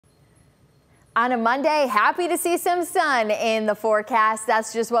On a Monday, happy to see some sun in the forecast.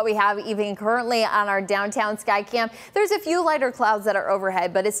 That's just what we have even currently on our downtown sky cam. There's a few lighter clouds that are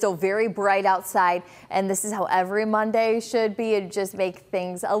overhead, but it's still very bright outside. And this is how every Monday should be. It just make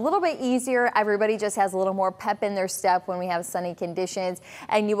things a little bit easier. Everybody just has a little more pep in their step when we have sunny conditions.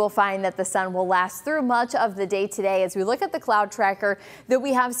 And you will find that the sun will last through much of the day today. As we look at the cloud tracker, that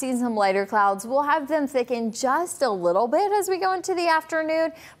we have seen some lighter clouds. We'll have them thicken just a little bit as we go into the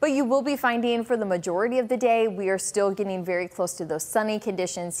afternoon, but you will be finding for the majority of the day, we are still getting very close to those sunny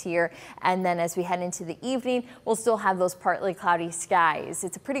conditions here. And then as we head into the evening, we'll still have those partly cloudy skies.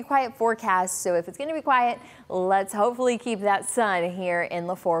 It's a pretty quiet forecast, so if it's going to be quiet, let's hopefully keep that sun here in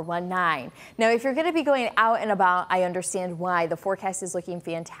the 419. Now, if you're going to be going out and about, I understand why. The forecast is looking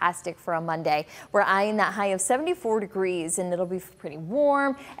fantastic for a Monday. We're eyeing that high of 74 degrees, and it'll be pretty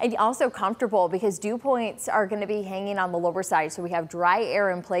warm and also comfortable because dew points are going to be hanging on the lower side. So we have dry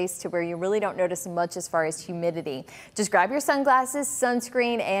air in place to where you really don't notice much as far as humidity. Just grab your sunglasses,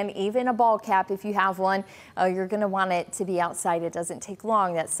 sunscreen, and even a ball cap if you have one. You're going to want it to be outside. It doesn't take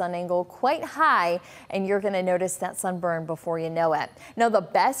long. That sun angle quite high, and you're going to notice that sunburn before you know it. Now, the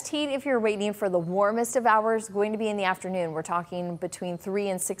best heat, if you're waiting for the warmest of hours, going to be in the afternoon. We're talking between 3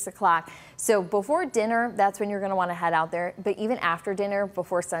 and 6 o'clock. So before dinner, that's when you're going to want to head out there. But even after dinner,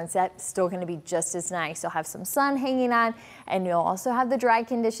 before sunset, still going to be just as nice. You'll have some sun hanging on, and you'll also have the dry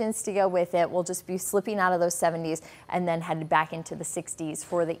conditions to go with it. We'll just be slipping out of those 70s and then headed back into the 60s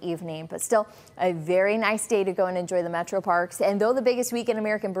for the evening. But still a very nice day to go and enjoy the metro parks. And though the biggest week in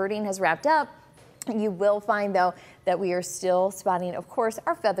American birding has wrapped up, you will find, though, that we are still spotting, of course,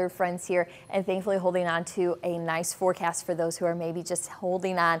 our feathered friends here, and thankfully holding on to a nice forecast for those who are maybe just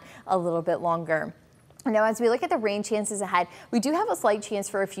holding on a little bit longer. Now, as we look at the rain chances ahead, we do have a slight chance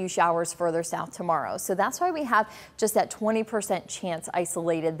for a few showers further south tomorrow. So that's why we have just that 20% chance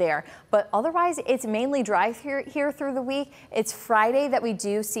isolated there. But otherwise, it's mainly dry here through the week. It's Friday that we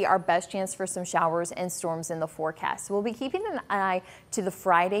do see our best chance for some showers and storms in the forecast. So we'll be keeping an eye to the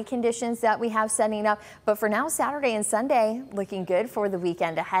Friday conditions that we have setting up. But for now, Saturday and Sunday looking good for the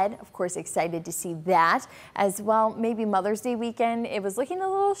weekend ahead. Of course, excited to see that as well. Maybe Mother's Day weekend, it was looking a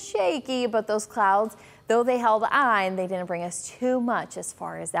little shaky, but those clouds, though they held on, they didn't bring us too much as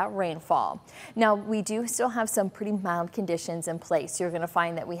far as that rainfall. Now, we do still have some pretty mild conditions in place. You're going to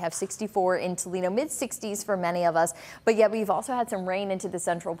find that we have 64 in Toledo, mid-60s for many of us, but yet we've also had some rain into the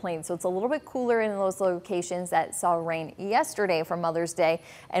Central Plains, so it's a little bit cooler in those locations that saw rain yesterday for Mother's Day.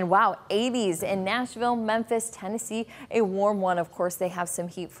 And wow, 80s in Nashville, Memphis, Tennessee, a warm one. Of course, they have some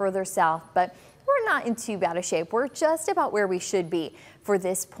heat further south, but we're not in too bad a shape. We're just about where we should be for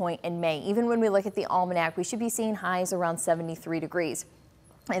this point in May. Even when we look at the almanac, we should be seeing highs around 73 degrees.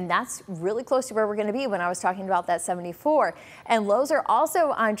 And that's really close to where we're going to be when I was talking about that 74. And lows are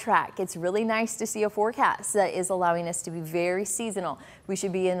also on track. It's really nice to see a forecast that is allowing us to be very seasonal. We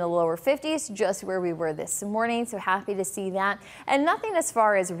should be in the lower 50s, just where we were this morning. So happy to see that. And nothing as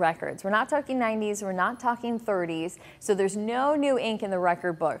far as records. We're not talking 90s. We're not talking 30s. So there's no new ink in the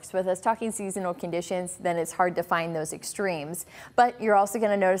record books. With us talking seasonal conditions, then it's hard to find those extremes. But you're also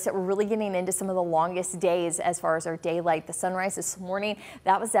going to notice that we're really getting into some of the longest days as far as our daylight. The sunrise this morning,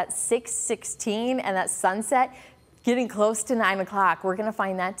 that was at 6:16, and that sunset getting close to 9 o'clock. We're going to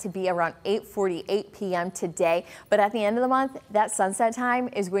find that to be around 8:48 p.m. today. But at the end of the month, that sunset time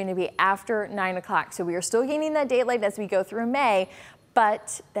is going to be after 9 o'clock. So we are still gaining that daylight as we go through May.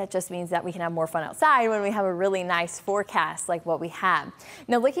 But that just means that we can have more fun outside when we have a really nice forecast like what we have.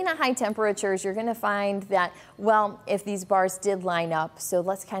 Now, looking at high temperatures, you're going to find that, well, if these bars did line up, so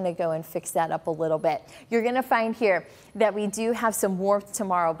let's kind of go and fix that up a little bit. You're going to find here that we do have some warmth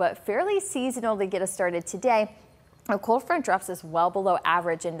tomorrow, but fairly seasonal to get us started today. A cold front drops us well below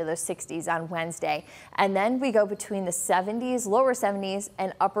average into the 60s on Wednesday. And then we go between the 70s, lower 70s,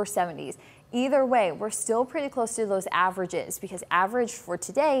 and upper 70s. Either way, we're still pretty close to those averages because average for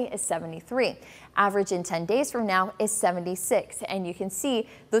today is 73. Average in 10 days from now is 76. And you can see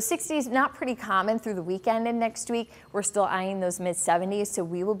those 60s not pretty common through the weekend and next week. We're still eyeing those mid 70s. So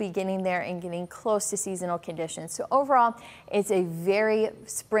we will be getting there and getting close to seasonal conditions. So overall, it's a very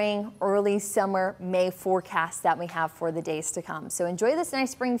spring, early summer, May forecast that we have for the days to come. So enjoy this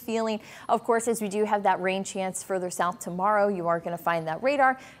nice spring feeling. Of course, as we do have that rain chance further south tomorrow, you are going to find that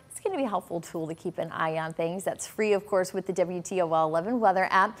radar. It's going to be a helpful tool to keep an eye on things. That's free, of course, with the WTOL 11 weather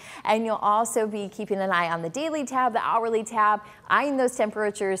app. And you'll also be keeping an eye on the daily tab, the hourly tab, eyeing those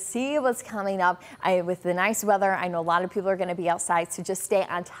temperatures, see what's coming up. With the nice weather, I know a lot of people are going to be outside, so just stay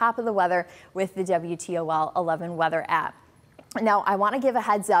on top of the weather with the WTOL 11 weather app. Now, I want to give a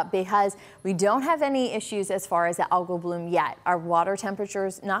heads up because we don't have any issues as far as the algal bloom yet. Our water temperature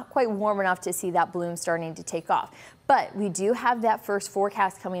is not quite warm enough to see that bloom starting to take off. But we do have that first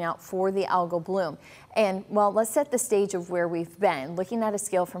forecast coming out for the algal bloom. And well, let's set the stage of where we've been. Looking at a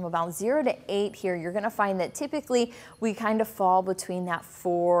scale from about 0 to 8 here, you're going to find that typically we kind of fall between that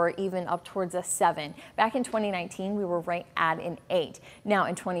 4, even up towards a 7. Back in 2019, we were right at an 8. Now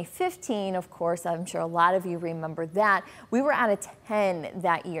in 2015, of course, I'm sure a lot of you remember that, we were at a 10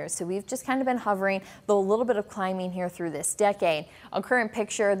 that year. So we've just kind of been hovering, though a little bit of climbing here through this decade. A current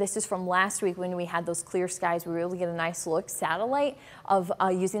picture, this is from last week when we had those clear skies. We were able to get a nice look satellite of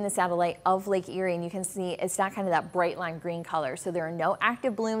using the satellite of Lake Erie, and you can see it's not kind of that bright lime green color. So there are no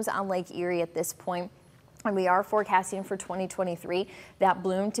active blooms on Lake Erie at this point. And we are forecasting for 2023 that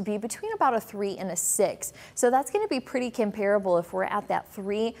bloom to be between about a 3 and a 6. So that's going to be pretty comparable. If we're at that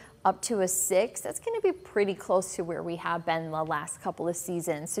 3 up to a 6, that's going to be pretty close to where we have been the last couple of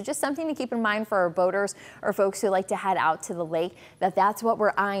seasons. So just something to keep in mind for our boaters or folks who like to head out to the lake, that's what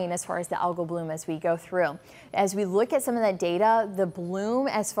we're eyeing as far as the algal bloom as we go through. As we look at some of that data, the bloom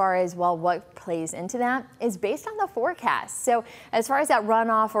as far as, well, what plays into that is based on the forecast. So as far as that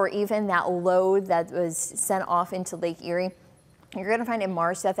runoff or even that load that was sent off into Lake Erie, you're going to find in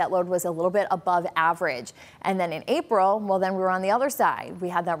March that load was a little bit above average. And then in April, well, then we were on the other side. We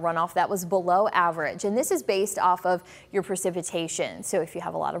had that runoff that was below average. And this is based off of your precipitation. So if you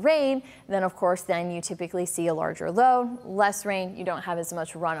have a lot of rain, then of course, then you typically see a larger load. Less rain, you don't have as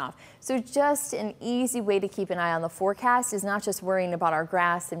much runoff. So just an easy way to keep an eye on the forecast is not just worrying about our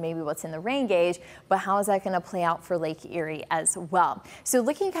grass and maybe what's in the rain gauge, but how is that going to play out for Lake Erie as well. So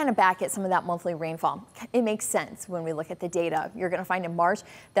looking kind of back at some of that monthly rainfall, it makes sense when we look at the data. You're going to find in March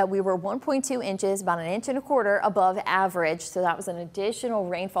that we were 1.2 inches, about 1.25 inches above average. So that was an additional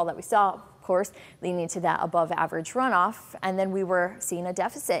rainfall that we saw, of course, leading to that above average runoff. And then we were seeing a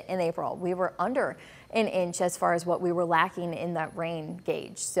deficit in April. We were under an inch as far as what we were lacking in that rain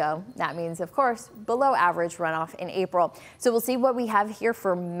gauge. So that means, of course, below average runoff in April. So we'll see what we have here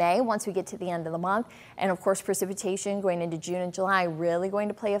for May once we get to the end of the month. And of course, precipitation going into June and July really going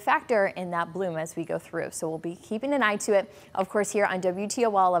to play a factor in that bloom as we go through. So we'll be keeping an eye to it, of course, here on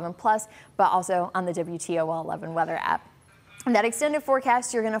WTOL 11 Plus, but also on the WTOL 11 weather app. In that extended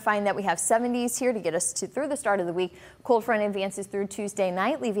forecast, you're going to find that we have 70s here to get us through the start of the week. Cold front advances through Tuesday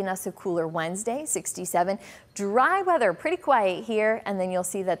night, leaving us a cooler Wednesday, 67. Dry weather, pretty quiet here, and then you'll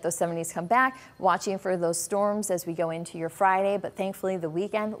see that those 70s come back, watching for those storms as we go into your Friday, but thankfully the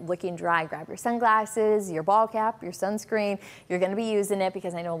weekend looking dry. Grab your sunglasses, your ball cap, your sunscreen. You're going to be using it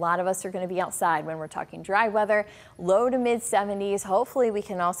because I know a lot of us are going to be outside when we're talking dry weather. Low to mid 70s. Hopefully we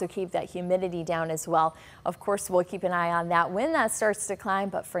can also keep that humidity down as well. Of course, we'll keep an eye on that when that starts to climb,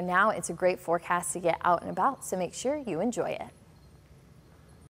 but for now it's a great forecast to get out and about, so make sure you enjoy it.